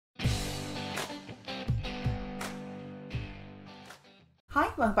Hi,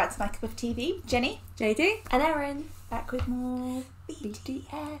 welcome back to My Cup of TV. Jenny, JD, and Erin. back with more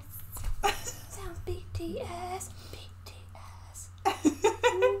BTS. Sounds BTS.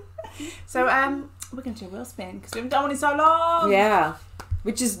 So, we're going to do a wheel spin because we haven't done one in so long. yeah,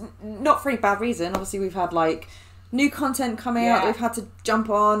 which is not for any bad reason. Obviously, we've had like new content coming out that we've had to jump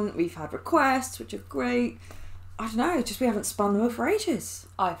on. We've had requests, which are great. I don't know, just we haven't spun the wheel for ages.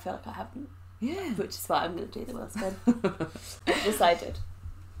 I feel like I haven't. Yeah, Which is why I'm going to do the wheel spin. I've decided.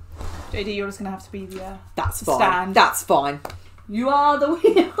 JD, you're just going to have to be the that's fine. stand. That's fine. You are the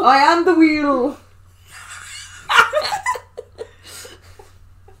wheel. I am the wheel.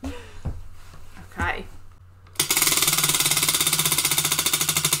 Okay.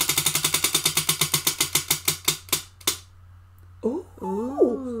 Ooh.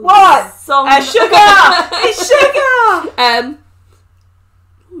 What? Song. Sugar! It's sugar!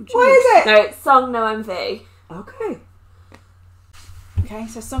 What is it? No, it's song, no MV. Okay. Okay,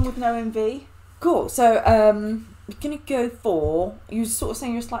 so song with no MV. Cool. So, you're gonna go for. You were sort of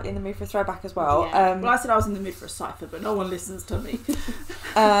saying you're slightly in the mood for a throwback as well. Yeah. Well, I said I was in the mood for a cipher, but no one listens to me.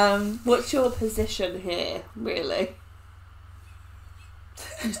 What's your position here, really?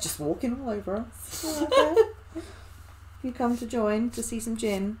 He's just walking all over us. Oh, okay. You come to join to see some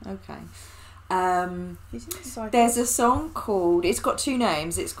gin. Okay. There's a song called. It's got two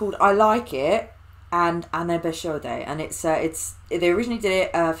names. It's called "I Like It" and "Anebeshode," and it's they originally did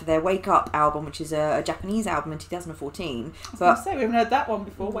it for their "Wake Up" album, which is a Japanese album in 2014. But say we haven't heard that one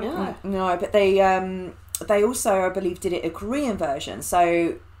before. Wake No. Up. No, but they also, I believe, did it a Korean version.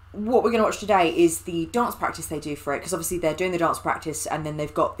 So what we're going to watch today is the dance practice they do for it, because obviously they're doing the dance practice and then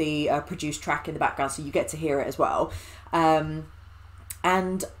they've got the produced track in the background, so you get to hear it as well.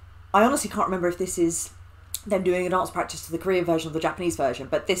 And I honestly can't remember if this is them doing a dance practice to the Korean version or the Japanese version,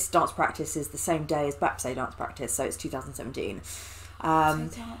 but this dance practice is the same day as Bapse dance practice, so it's 2017.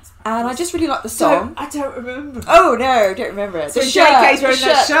 And I just really like the song. I don't remember. Oh no, don't remember it. So JK's wearing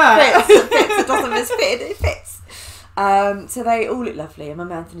that shirt fits. It doesn't misfit, it fits. So they all look lovely, and my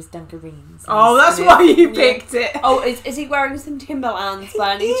man in his dungareens. Oh, that's why you picked it. Oh, is he wearing some Timberlands? He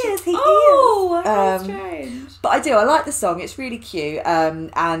is. Oh, how Um, strange. But I like the song. It's really cute, and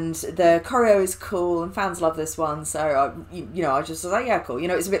the choreo is cool, and fans love this one. So I just was like, yeah, cool.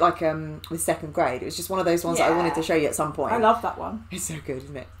 It's a bit like with Second Grade. It was just one of those ones that I wanted to show you at some point. I love that one. It's so good,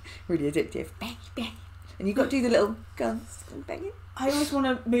 isn't it? Really addictive. Bang, bang. And you've got to do the little guns and bang it. I always want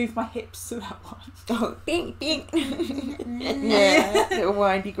to move my hips to that one. Oh, bing, bing. Yeah, little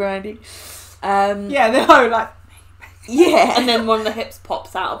windy, grindy. Yeah, they're like. Yeah. And then one of the hips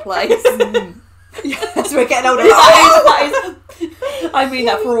pops out of place. Yeah, so we're getting older. I mean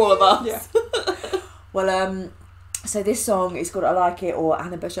that for all of us. Yeah. Well, so this song is called "I Like It" or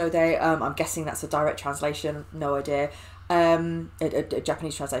 "Anebeshode." I'm guessing that's a direct translation. No idea. A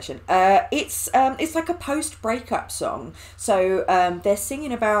Japanese translation. It's like a post-breakup song. So they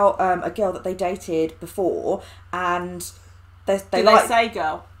singing about a girl that they dated before, and they say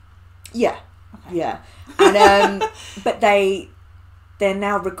girl? Yeah, Okay. yeah, and but they're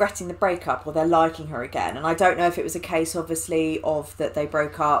now regretting the breakup, or they're liking her again. And I don't know if it was a case, obviously, of that they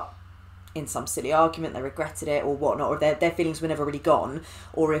broke up in some silly argument, they regretted it or whatnot, or their feelings were never really gone,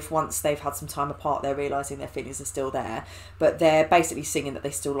 or if once they've had some time apart they're realising their feelings are still there. But they're basically singing that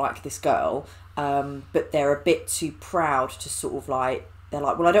they still like this girl, but they're a bit too proud to sort of like, they're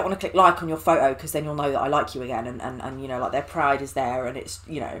like, well, I don't want to click like on your photo because then you'll know that I like you again, and like their pride is there, and it's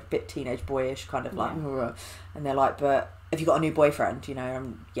a bit teenage boyish kind of like, and they're like, but have you got a new boyfriend,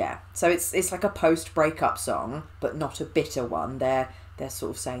 yeah. So it's like a post-breakup song, but not a bitter one. They're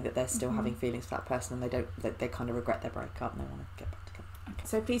sort of saying that they're still having feelings for that person, and they kind of regret their breakup and they want to get back together. Okay.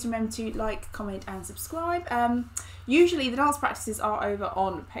 So please remember to like, comment and subscribe. Usually the dance practices are over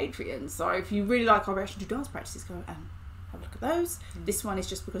on Patreon, so if you really like our reaction to dance practices, go and have a look at those. This one is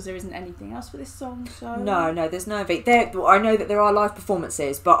just because there isn't anything else for this song. So No, there's no I know that there are live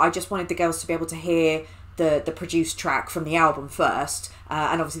performances, but I just wanted the girls to be able to hear the produced track from the album first,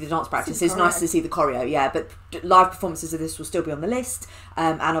 and obviously the dance practice is nice to see the choreo, yeah, but live performances of this will still be on the list,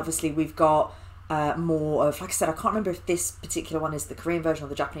 and obviously we've got more of, like I said, I can't remember if this particular one is the Korean version or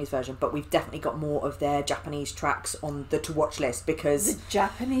the Japanese version, but we've definitely got more of their Japanese tracks on the to watch list, because the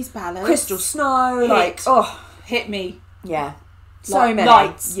Japanese ballads, Crystal Snow, hit me, yeah, so like many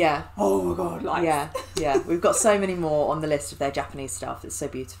lights, yeah, oh my god, lights. yeah, we've got so many more on the list of their Japanese stuff. It's so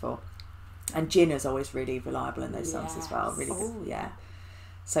beautiful. And Jin is always really reliable in those songs as well. Really good. Yeah.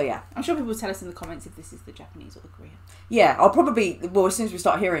 So yeah. I'm sure people will tell us in the comments if this is the Japanese or the Korean. Yeah, I'll probably, as soon as we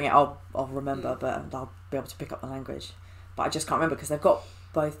start hearing it, I'll remember, but I'll be able to pick up the language. But I just can't remember because they've got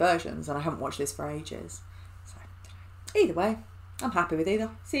both versions and I haven't watched this for ages. So either way, I'm happy with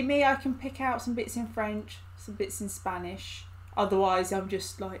either. See, me, I can pick out some bits in French, some bits in Spanish. Otherwise, I'm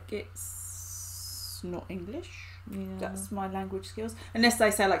just like, it's not English. Yeah. That's my language skills. Unless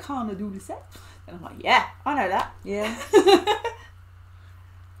they say like, Hana do the set. Then I'm like, yeah, I know that. Yeah.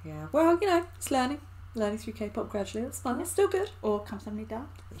 Yeah. Well, you know, it's learning. Learning through K-pop gradually. It's fun. It's still good. Or Kamsamnida.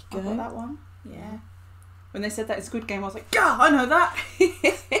 I Go. got that one. Yeah. When they said that in Squid Game, I was like, yeah, I know that.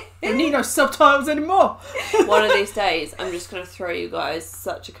 I need no subtitles anymore. One of these days, I'm just going to throw you guys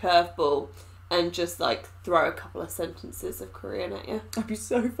such a curveball and just like throw a couple of sentences of Korean at you. That'd be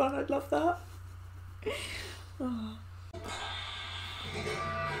so fun. I'd love that. Oh.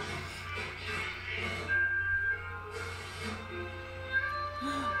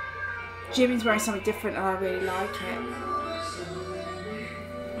 Jimin's wearing something different and I really like it.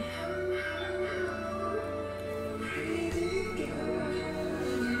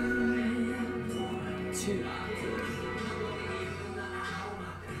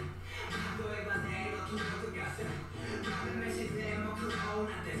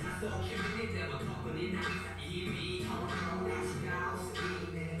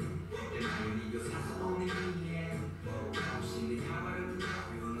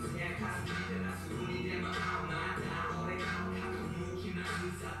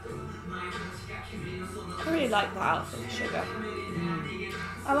 I really like that outfit, Sugar.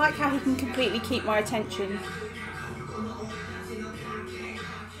 I like how he can completely keep my attention.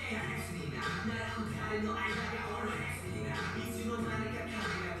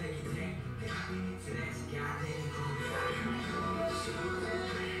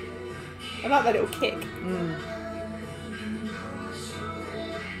 I like that little kick.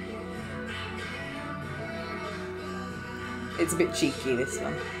 It's a bit cheeky, this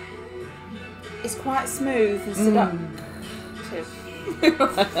one. It's quite smooth and seductive.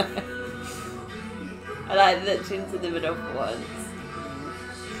 I like looked into the middle for once.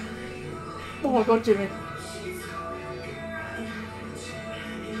 Oh my god, Jimmy.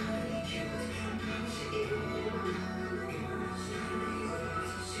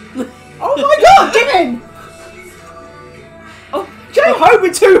 Oh my god, Jimmy! Oh, Jimmy Hope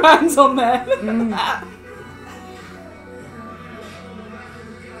with 2 hands on there. Look at that.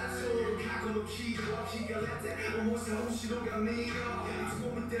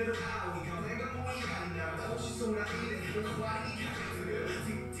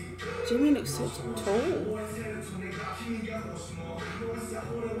 Jimmy looks so tall.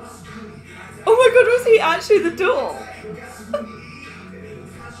 Oh my god, was he actually the door?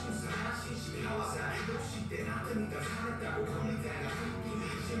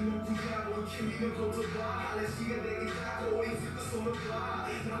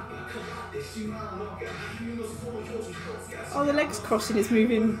 Oh, the legs crossing is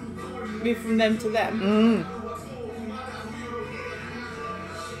moving from them to them.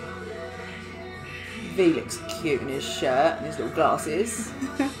 V looks cute in his shirt and his little glasses.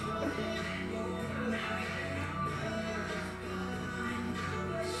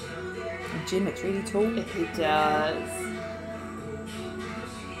 And Jin looks really tall. He does.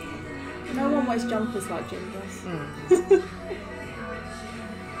 No one wears jumpers like Jim does.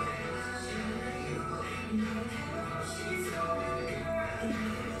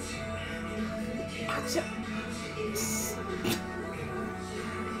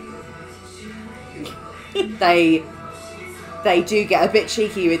 They do get a bit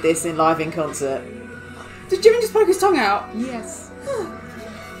cheeky with this in live in concert. Did Jimmy just poke his tongue out? Yes.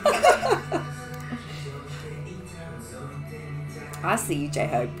 I see you,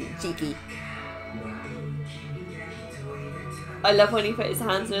 J-Hope, being cheeky. I love when he put his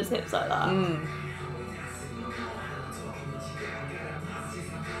hands on his hips like that.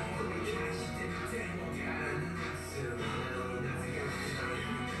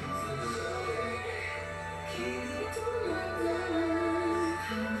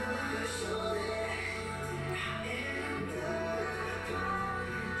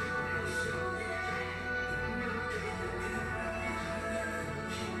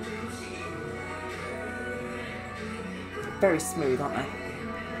 Very smooth, aren't they?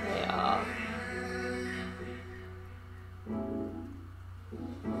 They are.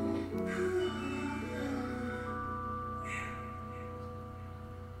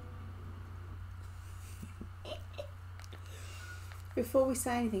 Before we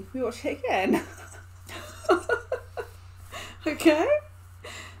say anything, can we watch it again? Okay.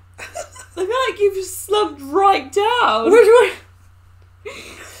 I feel like you've just slumped right down.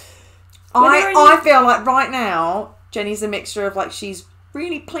 I feel like right now Jenny's a mixture of like she's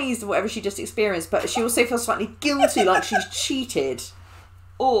really pleased with whatever she just experienced, but she also feels slightly guilty, like she's cheated.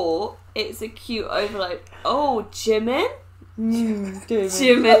 Or it's a cute overload. Oh, Jimin?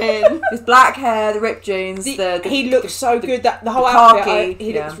 Jimin. His black hair, the ripped jeans, he looks so good. That the whole khaki, outfit,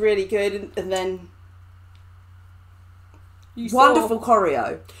 he looks really good. And then wonderful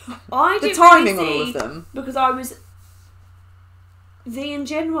choreo. I The didn't timing really on all see, of them. because V and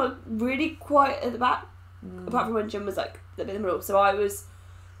Jin were really quiet at the back, apart from when Jin was like in the middle. So I was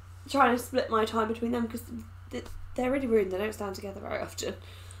trying to split my time between them because they're really rude. They don't stand together very often.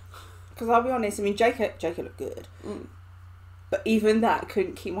 Because I'll be honest, I mean, Jacob looked good, but even that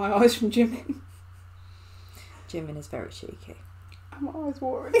couldn't keep my eyes from Jimin. Jimin is very cheeky. And my eyes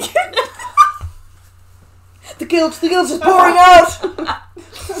watering again. The guilt is pouring out.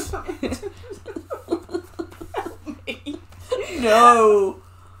 No.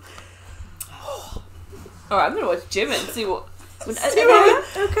 Alright, I'm gonna watch Jimin and see what.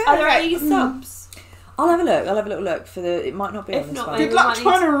 Okay. Are there any subs? I'll have a look. I'll have a little look for the. It might not be If on this not, one. maybe Good luck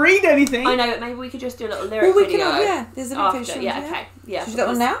trying to read anything. I know, but maybe we could just do a little lyric Well, we video. can. Yeah, there's a little after. video. Yeah, okay. Yeah. Should we do that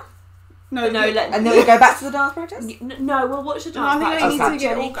one now? No, No, and And then we'll go back to the dance practice. No, we'll watch the No, I dance think they practice. need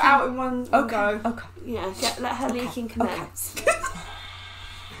to get all out in one go. Okay. Yeah, let her leaking commence.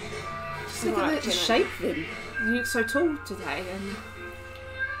 Just look at the shape of him. You look so tall today. And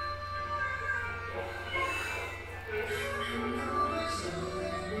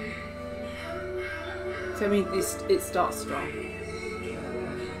so I mean, it starts strong.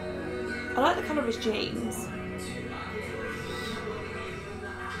 I like the colour of his jeans.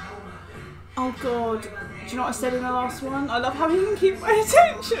 Oh God! Do you know what I said in the last one? I love how he can keep my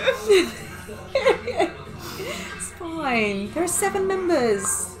attention. It's fine. There are 7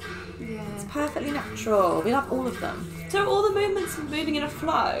 members. Yeah. It's perfectly natural. We love all of them. So all the movements are moving in a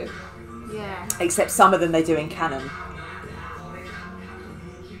flow. Yeah. Except some of them they do in canon.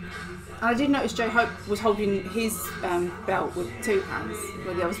 And I did notice J Hope was holding his belt with 2 hands,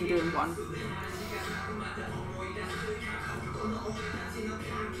 where the others were doing 1.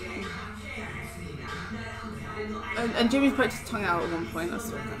 And Jimmy's poked his tongue out at one point. I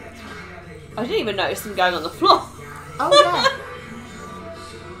saw that. I didn't even notice him going on the floor. Oh yeah.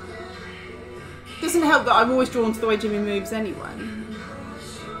 Doesn't help that I'm always drawn to the way Jimmy moves anyway.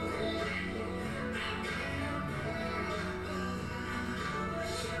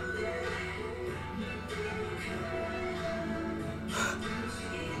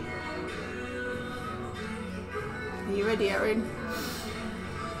 Are you ready, Erin?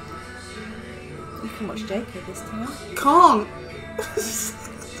 You can watch Jacob this time. Can't.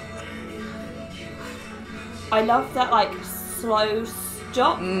 I love that like slow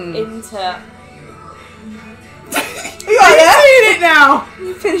stop into You're seeing it now.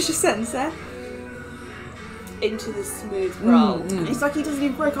 You finished your sentence there. into the smooth roll. It's like he doesn't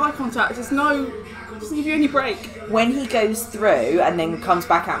even break eye contact. Doesn't give you any break. When he goes through and then comes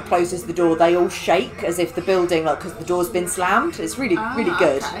back out and closes the door, they all shake as if the building, like, because the door's been slammed. It's really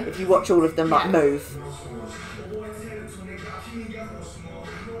good. Okay. If you watch all of them like move.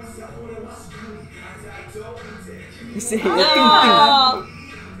 You see? Oh!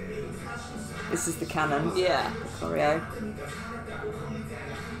 This is the canon. Yeah. Choreo.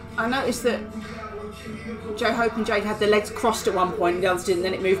 I noticed that J Hope and Jake had their legs crossed at one point and the others didn't,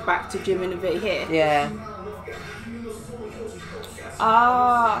 then it moved back to Jim and V here. Yeah.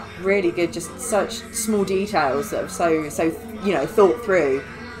 Ah. Really good, just such small details that are so thought through.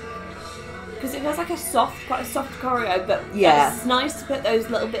 Because it feels like quite a soft choreo, but Yeah. it's nice to put those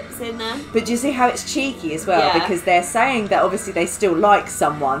little bits in there. But do you see how it's cheeky as well? Yeah. Because they're saying that obviously they still like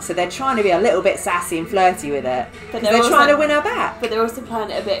someone, so they're trying to be a little bit sassy and flirty with it. But They're trying to win her back. But they're also playing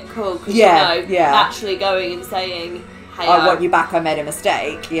it a bit cool, because Yeah. actually going and saying, hey, I want you back, I made a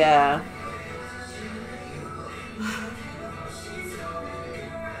mistake. Yeah.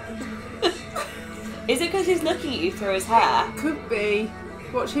 Is it because he's looking at you through his hair? Could be.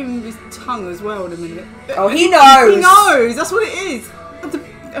 Watch him with his tongue as well in a minute. Oh, he knows! He knows! That's what it is!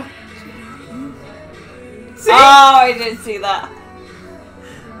 See? Oh, I didn't see that.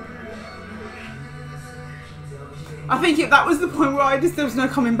 I think that was the point where there was no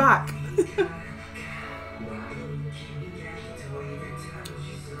coming back.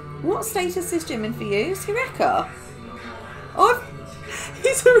 What status is Jimin for you? Is he wrecker? Oh,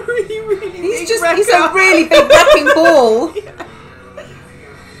 He's a really big he's wrecker. a really big wrecking ball. Yeah.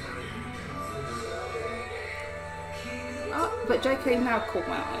 Oh, but JK now caught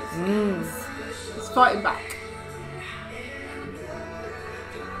my eyes. He's fighting back.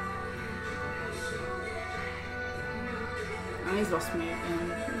 And he's lost me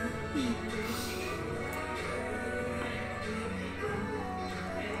again.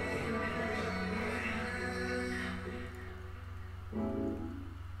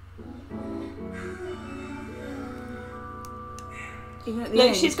 Even at the Look,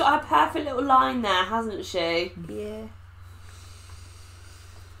 end. she's got her perfect little line there, hasn't she? Yeah.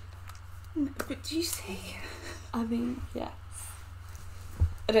 But do you see? I mean, yeah.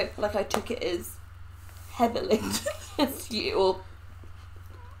 I don't feel like I took it as heavily as you, or,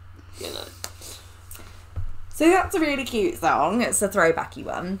 you know. So that's a really cute song. It's a throwbacky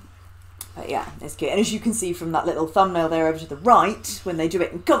one. But yeah, it's cute. And as you can see from that little thumbnail there over to the right, when they do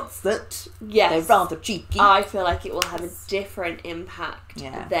it in concert, Yes. they're rather cheeky. I feel like it will have a different impact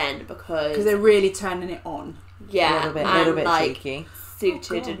then because they're really turning it on. yeah, a little bit like cheeky.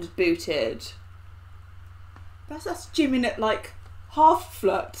 suited Oh, and booted. That's jimming at like half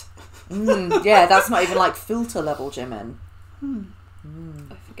flirt. Yeah, that's not even like filter level jimin.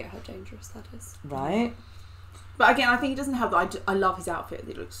 I forget how dangerous that is. Right? But again, I think it doesn't help that I love his outfit.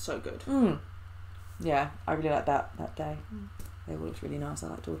 It looks so good. Yeah, I really like that day. They all looked really nice. I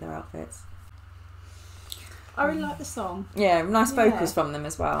liked all their outfits. I really like the song. Yeah, nice Yeah. vocals from them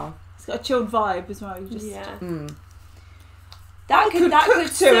as well. It's got a chilled vibe as well. You just Yeah. That could cook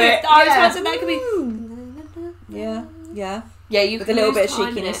to suit. it, I was yeah. about to say that could be. Yeah, yeah. Yeah, you With could a little bit of lose time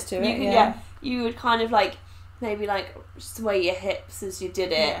in cheekiness to You it, could- yeah. you would kind of like maybe like sway your hips as you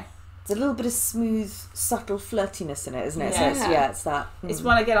did it. yeah. There's a little bit of smooth, subtle flirtiness in it, isn't it? Yeah. So it's that. It's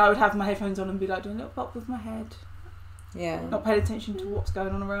when again I would have my headphones on and be like doing a little pop with my head, Yeah. not paying attention to what's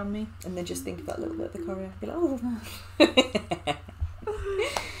going on around me. And then just think about a little bit of the choreo. Be like, oh.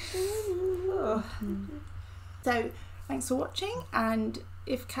 So thanks for watching, and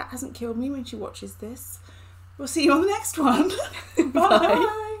if Kat hasn't killed me when she watches this, we'll see you on the next one.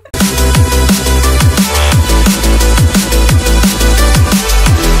 Bye.